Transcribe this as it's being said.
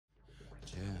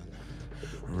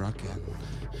rockin'.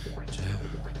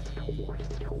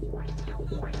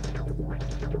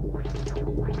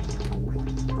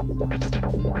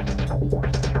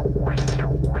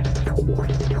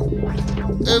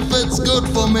 If it's good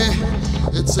for me,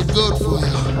 it's a good for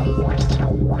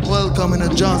you. Welcome in a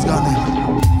Jahz garden.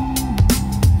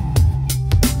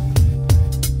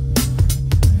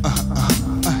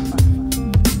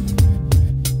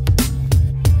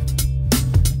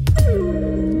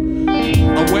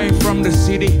 Away from the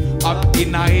city, up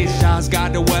in Asia's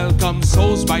got to welcome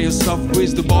souls by yourself.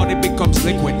 Breeze, the body becomes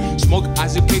liquid. Smoke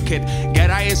as you kick it. Get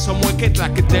high some wicked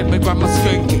like a dead grandma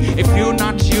skunky. If you're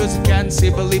not used, you can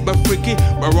civilly but freaky.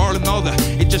 We're all another.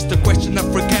 It's just a question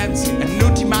of frequency. And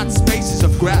nutty mad spaces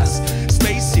of grass.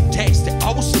 Spacey taste, the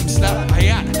awesome slap. I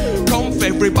had comfy,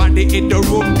 everybody in the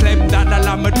room claim that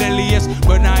I'm a delius.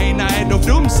 But I ain't ahead of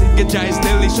doom, singing jazz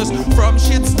delicious. From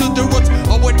shits to the roots,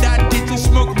 over that did to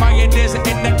smoke my ideas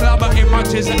in the club,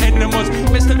 images and animals.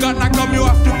 Mr. Gonakom, you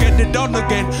have to get it done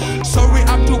again. Sorry,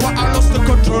 after what I lost the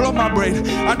control of my brain.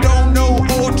 I don't know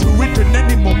how to written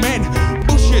anymore, man.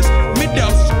 Bushes,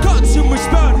 middles, consumer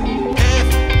burn. If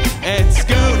it's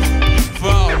good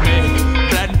for me,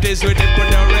 plant this with it, put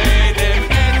the rhythm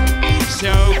in.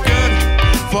 So good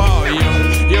for you.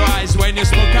 Your eyes when you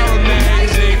smoke are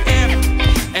amazing. If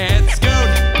it's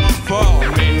good for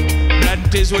me,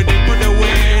 plant this with it, put the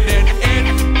rhythm in.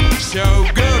 So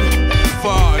good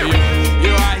for you.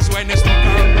 Your eyes when you smoke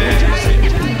are amazing.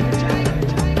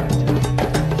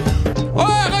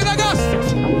 Oh, Radagas!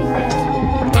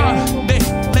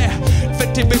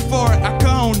 There, before I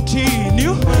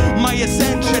continue my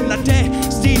ascension, I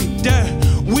tasted the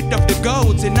width of the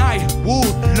goats, and I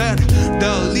would learn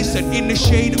the listen in the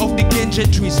shade of the ganja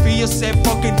trees. Feel yourself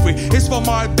fucking free. It's for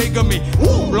my bigamy.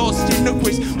 Ooh, lost in the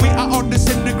quiz. We are on the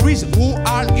same degrees. Who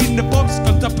are in the box?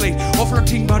 Contemplate of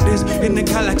floating bodies in the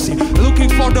galaxy. Looking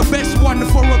for the best one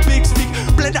for a big stick.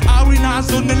 Play the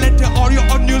arenas on the letter or you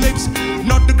on your lips.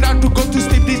 Not the ground to go to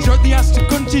sleep. This journey has to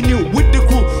continue with the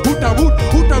crew. Hoot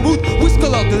a root,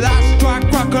 whistle out the last track.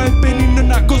 Cracker and pen in the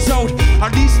night goes out.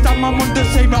 And this time I'm on the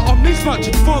same on this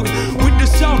magic fog. With the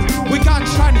sound, we can't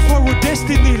shine for our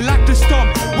destiny like the storm.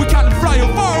 We can't fly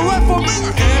far away from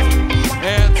here.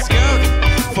 If it's good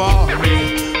for me,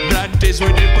 blunt is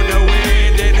when you put the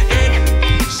wind in it.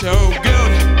 So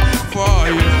good for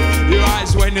you. Your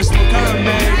eyes when you smoke are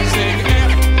amazing.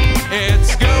 If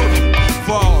it's good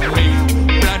for me,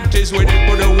 blunt is when you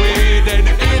put the wind in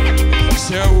it.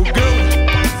 So good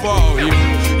for you.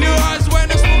 Your eyes when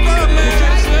you smoke are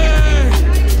amazing.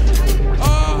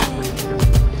 Oh,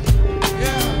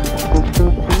 yeah.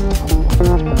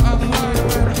 I'm flying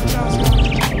where the clouds go.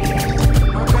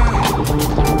 Okay,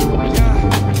 yeah.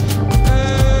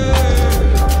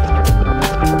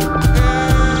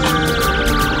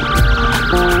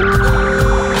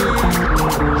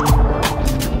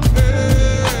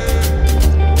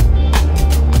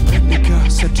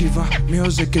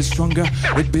 Music is stronger,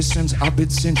 it be since I've been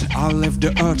since I left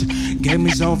the earth. Game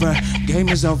is over,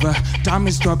 time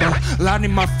is trouble. Land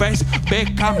in my face,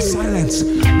 become silence.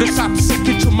 The sap sick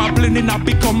to my blind and I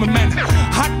become a man.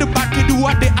 Had the back to do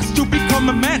what they asked to become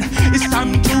a man. It's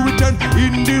time to return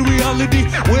in the reality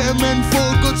where men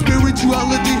for good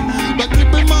spirituality. But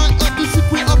keep in mind of the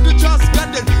secret of the Jahz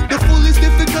garden. The fool is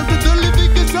difficult, the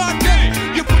living is hard.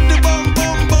 You put the bomb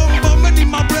in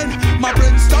my brain. My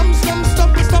brain stomp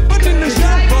in the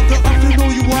shell. Brother, after know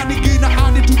you want to gain, I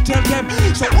need to tell them.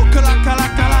 So okala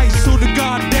is so the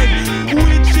goddamn.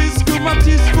 Which is good, my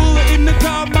teeth full in the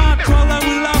car, my troll, I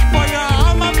will laugh for ya.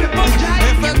 I'm a people.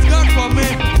 If it's good for me,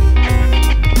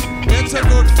 it's a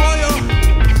good for you.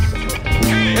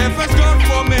 If it's good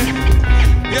for me,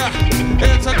 yeah,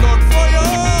 it's a good for you.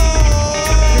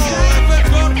 If it's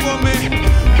good for me,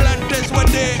 plant this one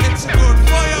day, it's good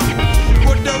for you.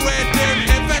 Put the red in,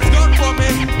 if it's good for me,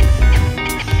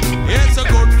 it's a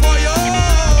good for you.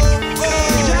 Oh,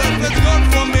 if it's good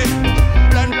for me,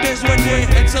 plant this one day,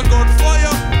 it's a good for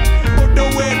you. Put the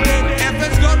weight in, if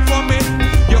it's good for me,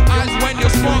 your eyes when you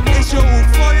smoke, it's your wood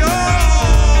for you.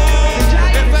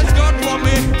 If it's good for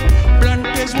me, plant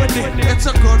this one day, it's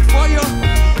a good for you.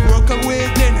 Work away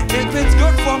then, if it's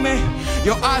good for me,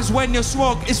 your eyes when you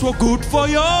smoke, it's what good for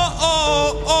you.